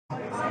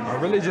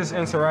Really just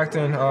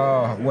interacting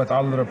with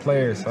all of the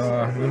players.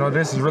 You know,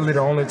 this is really the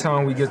only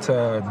time we get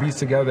to be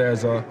together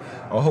as a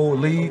whole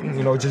league,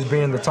 you know, just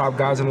being the top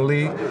guys in the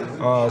league.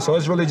 So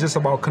it's really just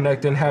about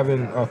connecting,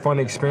 having a fun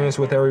experience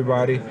with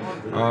everybody,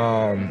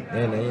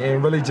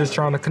 and really just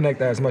trying to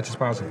connect as much as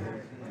possible.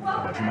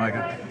 How about you,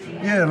 Micah?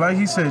 Yeah, like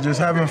he said, just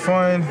having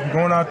fun,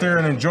 going out there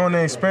and enjoying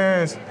the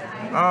experience.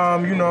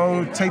 You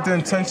know, take the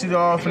intensity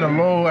off and the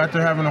load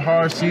after having a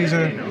hard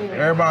season.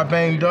 Everybody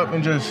banged up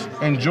and just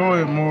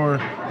enjoy it more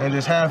and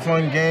just have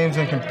fun games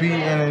and compete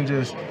and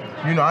just,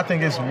 you know, I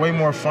think it's way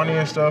more funny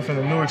and stuff and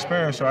a new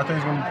experience, so I think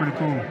it's going to be pretty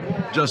cool.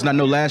 Justin, I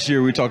know last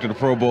year we talked to the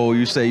Pro Bowl.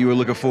 You say you were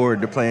looking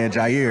forward to playing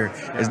Jair.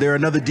 Is there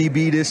another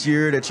DB this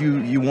year that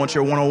you want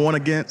your one-on-one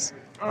against?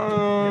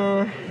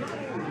 I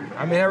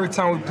mean, every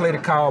time we play the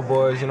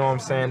Cowboys, you know what I'm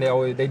saying,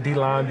 they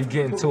D-line be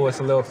getting to us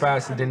a little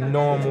faster than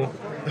normal.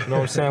 You know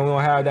what I'm saying? We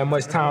don't have that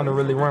much time to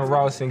really run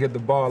routes and get the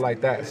ball like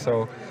that.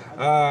 So,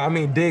 I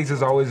mean, Diggs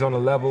is always on the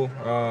level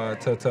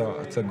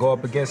to go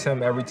up against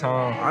him every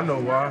time. I know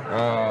why.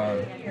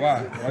 Why?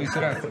 Why you say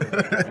that?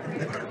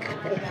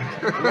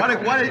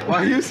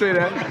 Why you say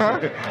that?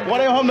 Why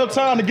they don't have no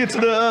time to get to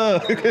the?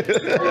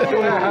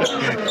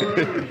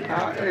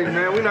 Hey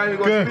man, we're not even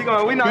gonna speak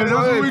on. We not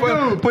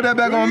gonna put that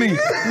back on me.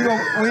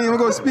 We ain't even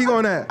gonna speak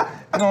on that.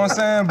 You know what I'm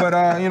saying?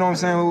 But you know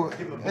what I'm saying?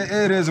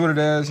 It is what it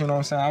is. You know what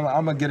I'm saying?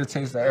 I'm gonna get a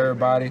taste of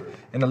everybody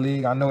in the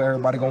league. I know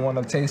everybody gonna want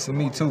a taste of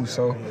me too.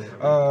 So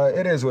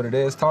it is what it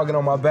is. Target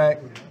on my back,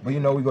 but you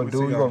know we gonna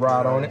do. We gonna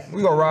ride on it.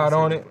 We gonna ride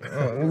on it.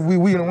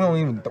 We don't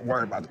even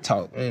worry about the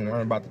talk. We ain't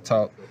worrying about the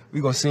talk. We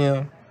gonna see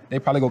them. They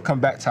probably gonna come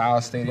back to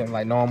our stadium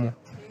like normal.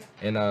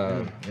 And you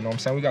know what I'm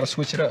saying? We gotta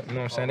switch it up. You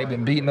know what I'm saying? They've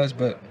been beating us,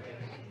 but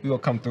we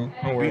gonna come through.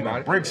 Don't worry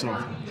about it. Break some.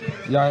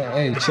 Y'all,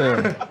 hey,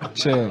 chill.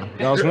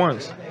 That was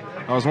once.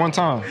 That was one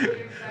time.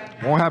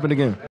 Won't happen again.